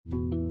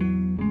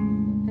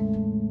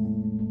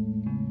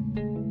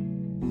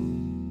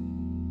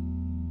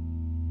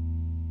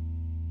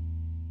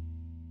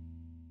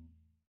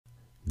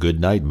Good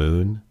Night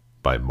Moon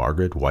by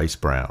Margaret Weiss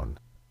Brown.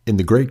 In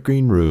the great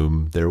green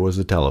room there was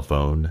a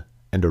telephone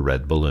and a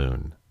red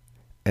balloon,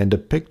 and a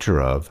picture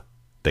of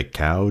the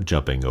cow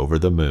jumping over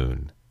the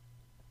moon.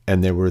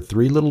 And there were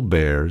 3 little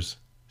bears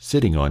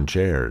sitting on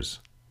chairs,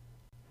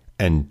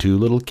 and 2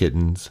 little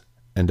kittens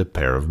and a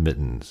pair of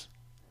mittens,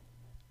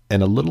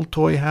 and a little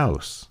toy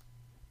house,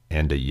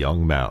 and a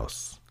young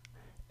mouse,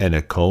 and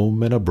a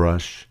comb and a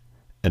brush,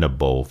 and a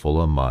bowl full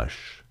of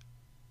mush,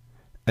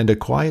 and a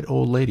quiet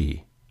old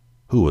lady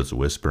who was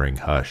whispering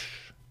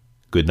hush.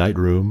 Good night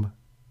room,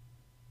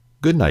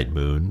 good night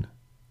moon,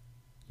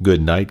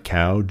 good night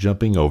cow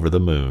jumping over the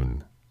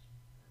moon,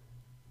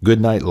 good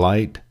night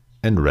light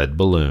and red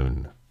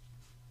balloon,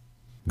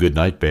 good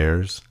night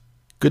bears,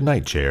 good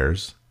night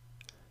chairs,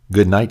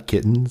 good night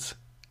kittens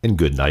and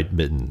good night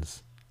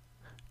mittens,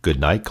 good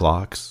night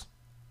clocks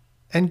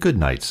and good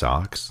night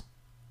socks,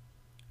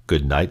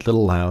 good night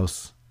little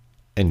house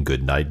and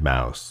good night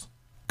mouse,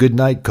 good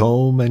night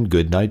comb and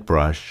good night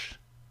brush,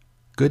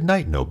 good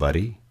night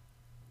nobody,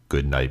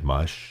 good night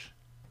mush,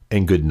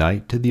 and good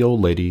night to the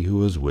old lady who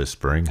was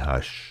whispering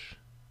hush.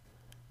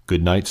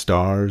 Good night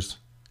stars,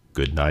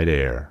 good night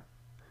air,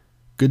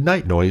 good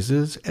night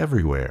noises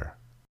everywhere.